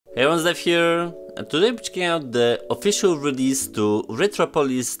Hey everyone, Dev here, and today we're checking out the official release to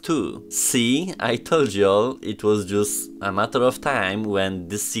Retropolis 2. See, I told y'all it was just a matter of time when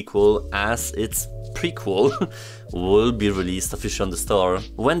this sequel, as its prequel, will be released officially on the store.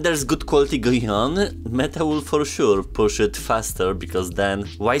 When there's good quality going on, Meta will for sure push it faster, because then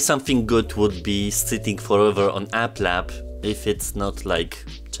why something good would be sitting forever on App Lab if it's not like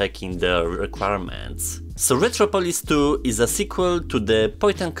checking the requirements. So Retropolis 2 is a sequel to the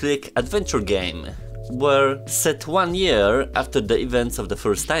point-and-click adventure game, where, set 1 year after the events of the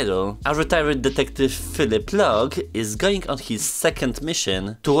first title, a retired detective Philip Logg is going on his second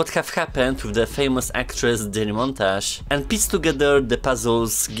mission to what have happened with the famous actress Jenny Montage and piece together the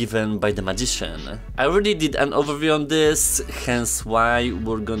puzzles given by the magician. I already did an overview on this, hence why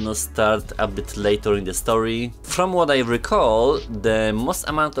we're gonna start a bit later in the story. From what I recall, the most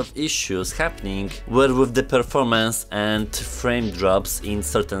amount of issues happening were with the performance and frame drops in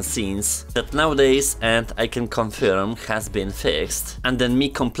certain scenes that nowadays, and I can confirm, has been fixed. And then me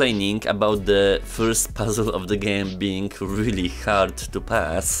complaining about the first puzzle of the game being really hard to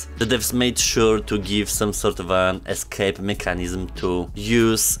pass. The devs made sure to give some sort of an escape mechanism to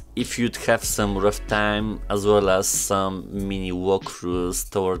use if you'd have some rough time, as well as some mini walkthroughs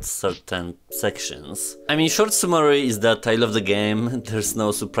towards certain sections. I mean, short summary is that I love the game, there's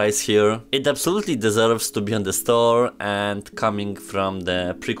no surprise here. It absolutely deserves to be on the store, and coming from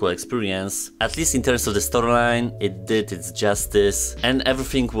the prequel experience, at least in terms of the storyline, it did its justice, and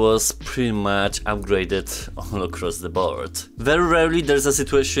everything was pretty much upgraded all across the board. Very rarely there's a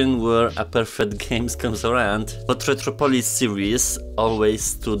situation where a perfect game comes around, but Retropolis series always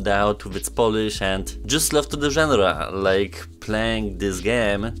stood out with its polish and just love to the genre. Like, playing this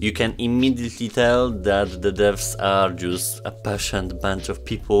game, you can immediately tell that the devs are just a passionate bunch of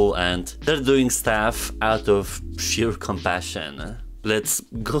people and they're doing stuff out of sheer compassion. Let's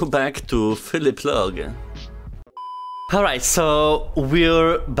go back to Philip Logg. Alright, so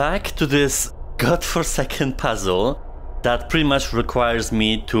we're back to this godforsaken puzzle that pretty much requires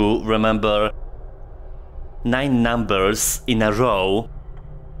me to remember 9 numbers in a row,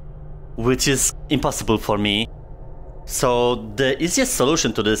 which is impossible for me. So the easiest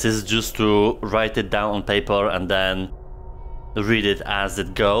solution to this is just to write it down on paper and then read it as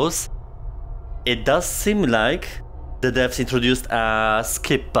it goes. It does seem like the devs introduced a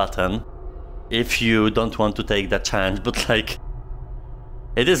skip button if you don't want to take that challenge, but like,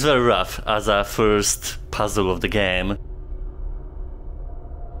 it is very rough as a first puzzle of the game.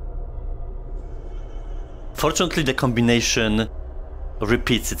 Fortunately, the combination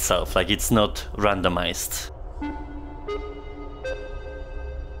repeats itself, like it's not randomized.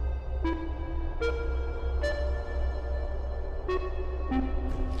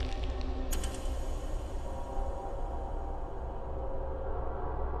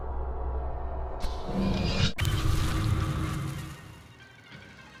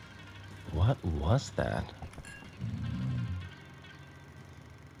 What was that?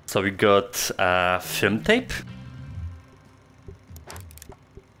 So we got a film tape.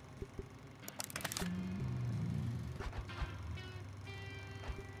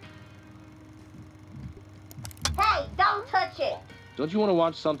 Hey, don't touch it! Don't you want to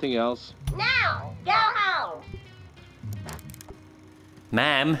watch something else? Now, go home!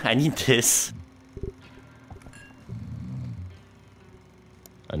 Ma'am, I need this.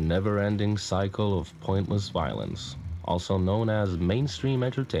 A never-ending cycle of pointless violence, also known as mainstream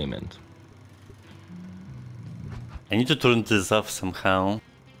entertainment. I need to turn this off somehow.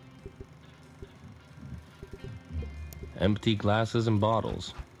 Empty glasses and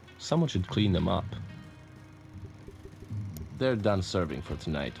bottles. Someone should clean them up. They're done serving for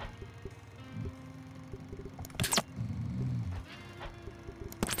tonight.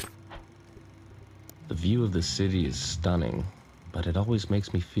 The view of the city is stunning, but it always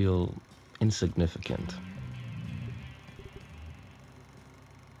makes me feel insignificant.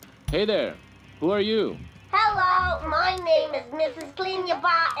 Hey there, who are you? Hello, my name is Mrs. Clean Your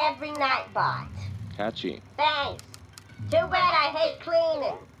Bot Every Night Bot. Catchy. Thanks. Too bad I hate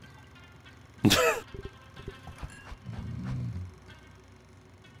cleaning.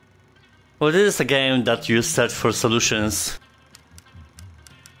 Well, this is a game that you search for solutions.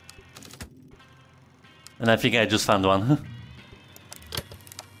 And I think I just found one.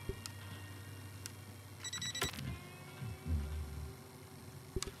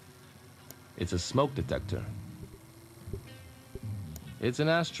 It's a smoke detector. It's an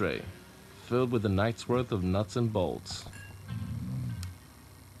ashtray, filled with a night's worth of nuts and bolts.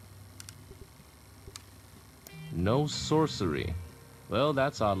 No sorcery. Well,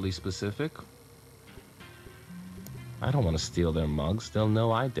 that's oddly specific. I don't want to steal their mugs. They'll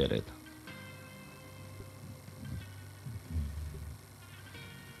know I did it.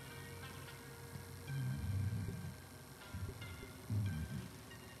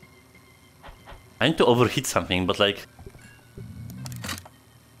 I need to overheat something, but like...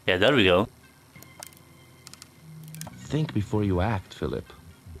 Yeah, there we go. Think before you act, Philip.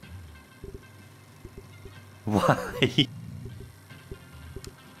 Why?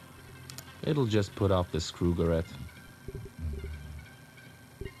 It'll just put off the screw-garette.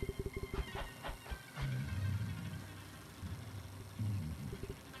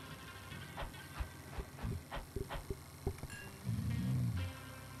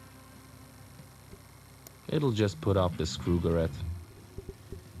 It'll just put off the screw-garette.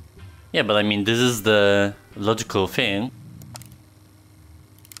 Yeah, but I mean, this is the logical thing.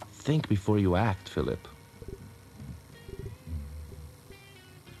 Think before you act, Philip.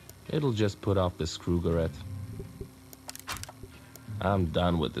 It'll just put off the screw-garette. I'm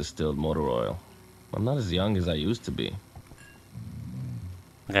done with distilled motor oil. I'm not as young as I used to be.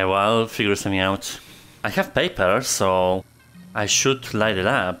 Okay, well, I'll figure something out. I have paper, so I should light it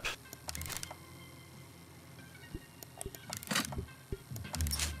up.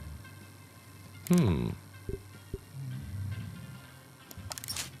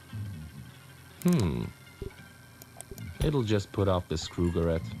 It'll just put off the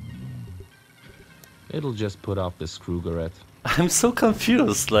screw-garette. It'll just put off the screw-garette. I'm so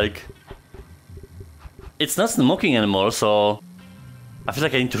confused, like... It's not smoking anymore, so... I feel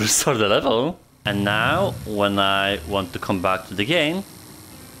like I need to restart the level. And now, when I want to come back to the game,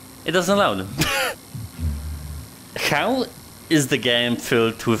 it doesn't allow. How is the game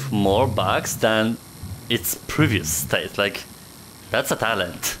filled with more bugs than its previous state? Like, that's a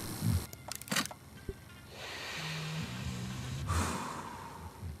talent.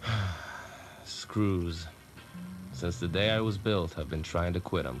 Screws. Since the day I was built, I've been trying to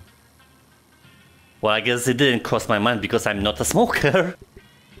quit them. Well, I guess it didn't cross my mind because I'm not a smoker.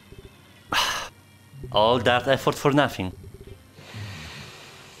 All that effort for nothing.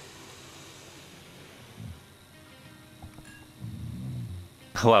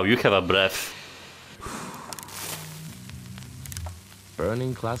 Wow, you have a breath.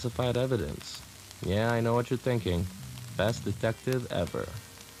 Burning classified evidence. Yeah, I know what you're thinking. Best detective ever.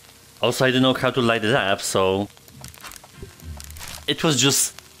 Also, I don't know how to light it up, so... It was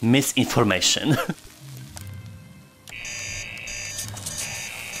just misinformation.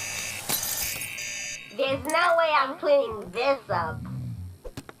 There's no way I'm cleaning this up.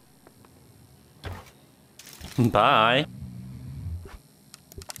 Bye.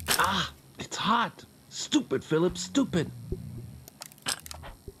 Ah, it's hot. Stupid, Philip, stupid.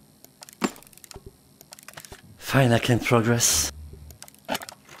 Fine, I can progress.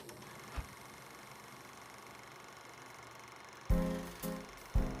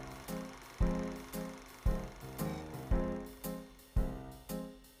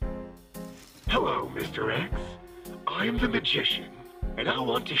 Hello, Mr. X. I'm the magician, and I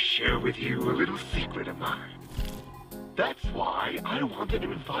want to share with you a little secret of mine. That's why I wanted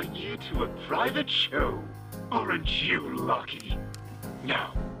to invite you to a private show. Aren't you lucky?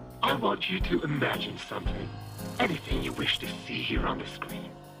 Now, I want you to imagine something. Anything you wish to see here on the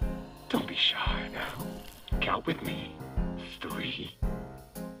screen. Don't be shy now. Count with me. 3,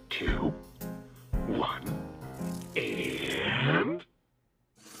 2, 1, and...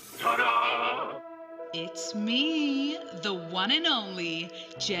 Ta-da! It's me, the one and only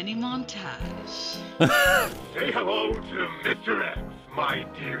Jenny Montage. Say hello to Mr. X, my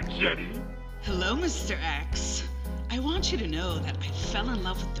dear Jenny. Hello, Mr. X. I want you to know that I fell in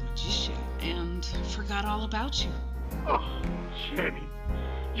love with the magician and forgot all about you. Oh, Jenny,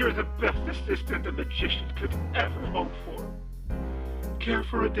 you're the best assistant a magician could ever hope for. Care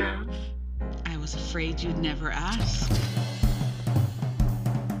for a dance? I was afraid you'd never ask.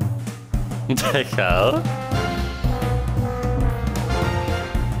 The hell?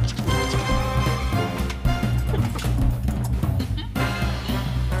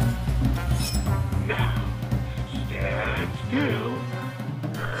 Now, stand still.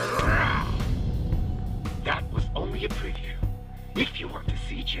 That was only a preview. If you want to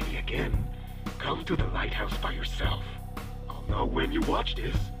see Jenny again, come to the lighthouse by yourself. I'll know when you watch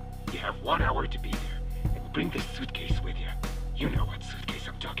this. You have 1 hour to be there, and bring this suitcase with you. You know what suitcase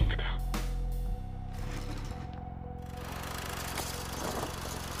I'm talking about.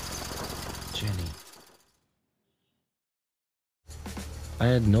 Jenny. I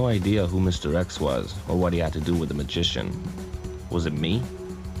had no idea who Mr. X was, or what he had to do with the magician. Was it me?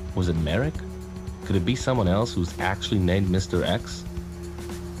 Was it Merrick? Could it be someone else who's actually named Mr. X?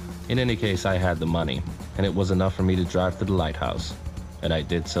 In any case, I had the money. and it was enough for me to drive to the lighthouse, and I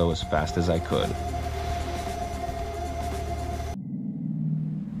did so as fast as I could.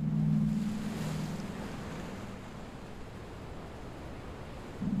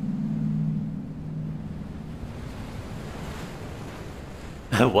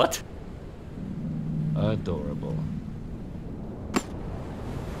 What? Adorable.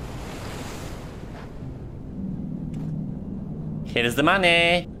 Here's the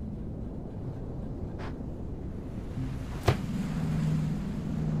money.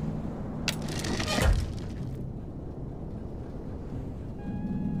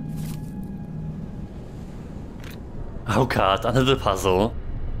 Oh god, another puzzle.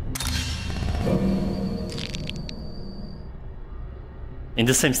 In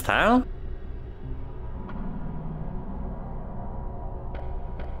the same style?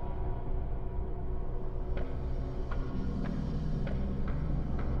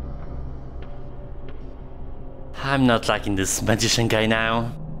 I'm not liking this magician guy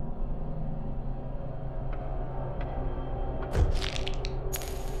now.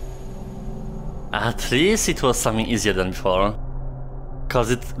 At least it was something easier than before.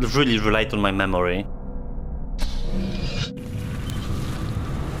 Cause it really relied on my memory.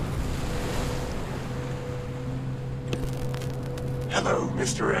 Hello,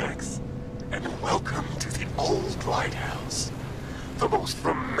 Mr. X, and welcome to the old lighthouse, the most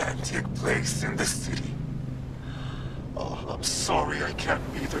romantic place in the city. Oh, I'm sorry I can't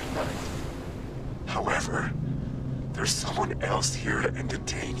be there tonight. However, there's someone else here to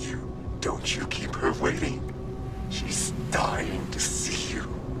entertain you. Don't you keep her waiting. She's dying to see you.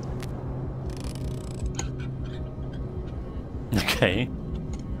 Okay.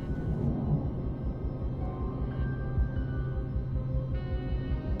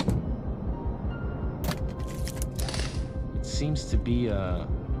 It seems to be a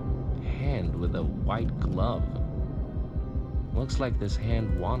hand with a white glove. Looks like this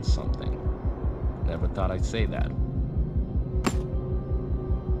hand wants something. Never thought I'd say that.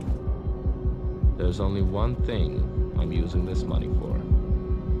 There's only one thing I'm using this money for.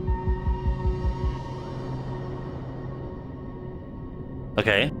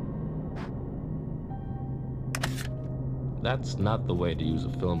 Okay. That's not the way to use a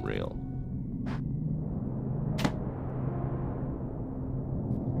film reel.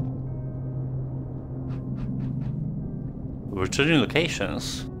 Returning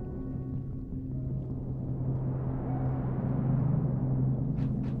locations.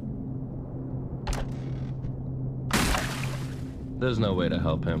 There's no way to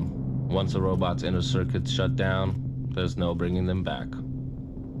help him. Once a robot's inner circuits shut down, there's no bringing them back.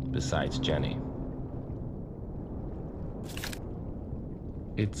 Besides Jenny.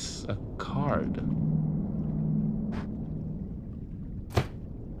 It's a card.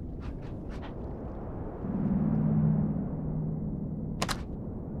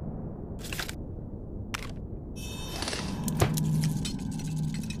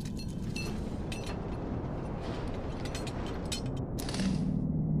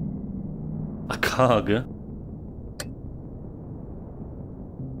 A cog.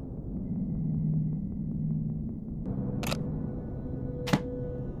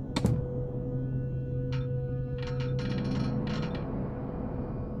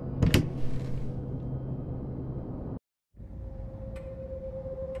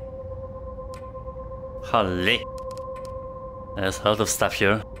 Holy. There's a lot of stuff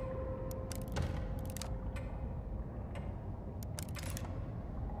here.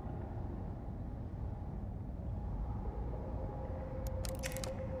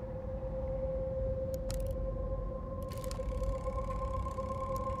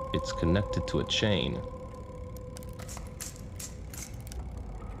 It's connected to a chain.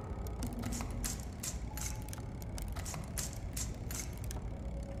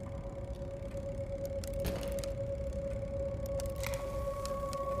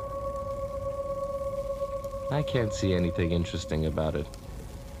 I can't see anything interesting about it.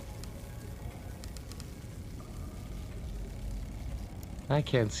 I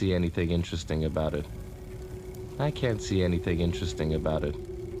can't see anything interesting about it. I can't see anything interesting about it.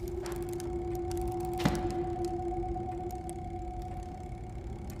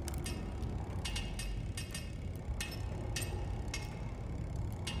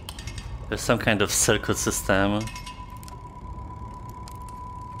 There's some kind of circuit system.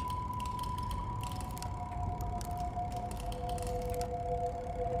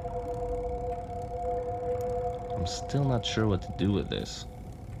 I'm still not sure what to do with this.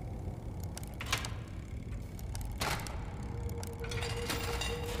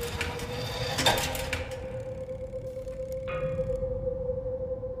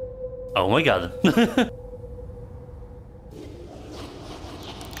 Oh my god.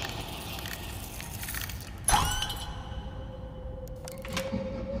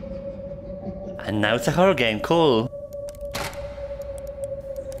 And now it's a horror game, cool.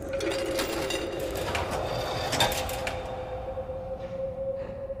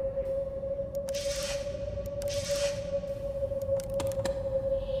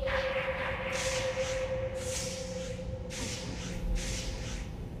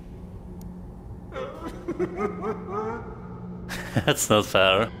 That's not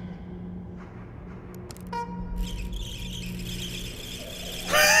fair.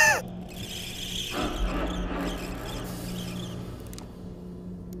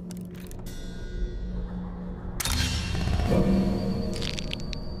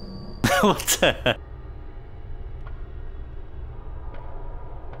 What the heck?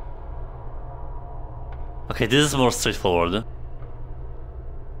 Okay, this is more straightforward.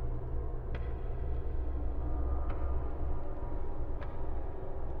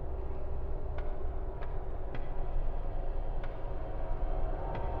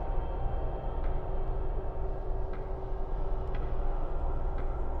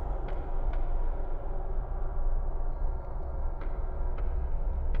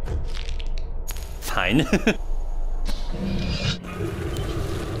 Fine.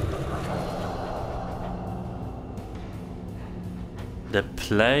 The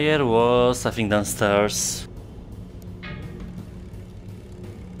player was, I think, downstairs.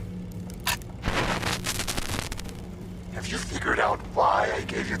 Have you figured out why I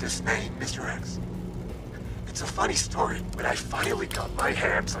gave you this name, Mr. X? It's a funny story. When I finally got my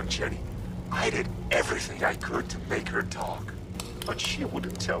hands on Jenny, I did everything I could to make her talk. But she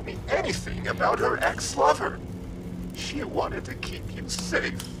wouldn't tell me anything about her ex-lover. She wanted to keep you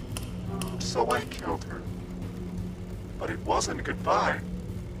safe. So I killed her. But it wasn't goodbye.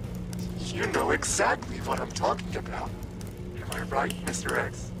 You know exactly what I'm talking about. Am I right, Mr.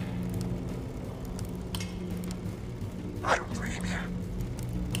 X? I don't blame you.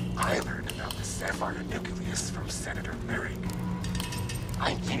 I learned about the sapphire nucleus from Senator Merrick.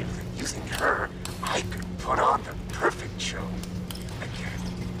 I knew that using her, I could put on the perfect show. Again,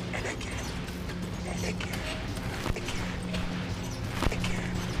 and again, and again, again,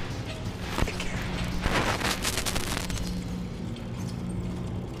 again, again.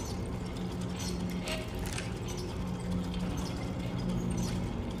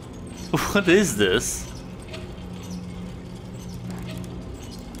 What is this?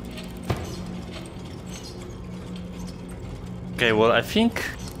 Okay, well, I think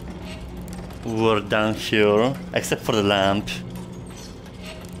we're down here, except for the lamp.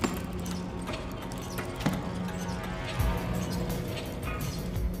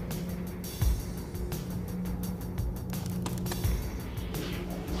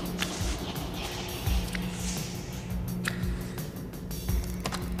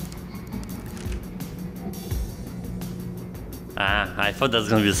 Ah, I thought that's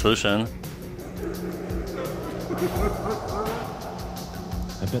gonna be the solution.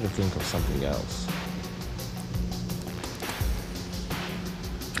 I better think of something else.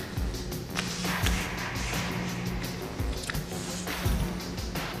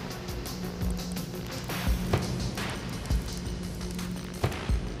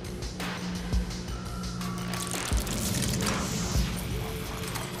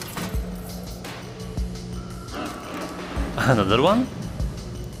 Another one?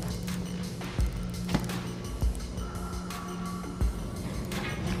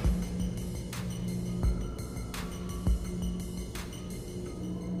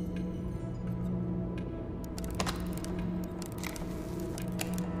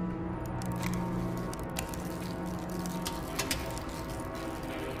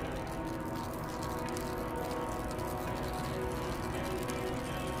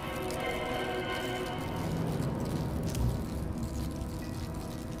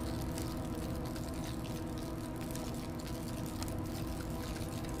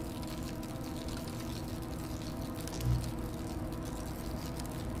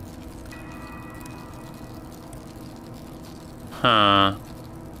 Huh.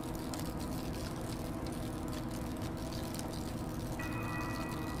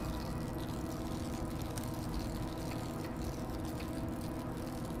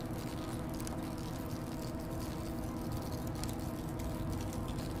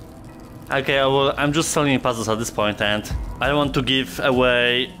 Okay, well, I'm just solving puzzles at this point, and I don't want to give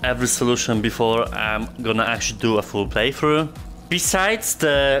away every solution before I'm gonna actually do a full playthrough. Besides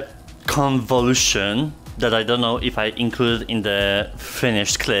the convolution that I don't know if I included in the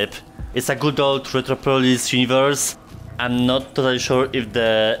finished clip, it's a good old Retropolis universe. I'm not totally sure if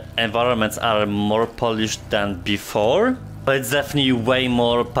the environments are more polished than before, but it's definitely way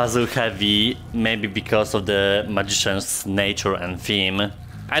more puzzle heavy, maybe because of the magician's nature and theme.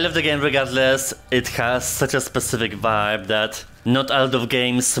 I love the game regardless. It has such a specific vibe that not a lot of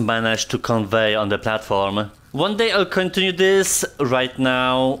games manage to convey on the platform. One day I'll continue this. Right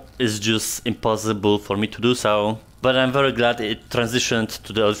now it's just impossible for me to do so. But I'm very glad it transitioned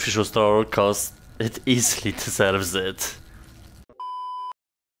to the official store, cause it easily deserves it.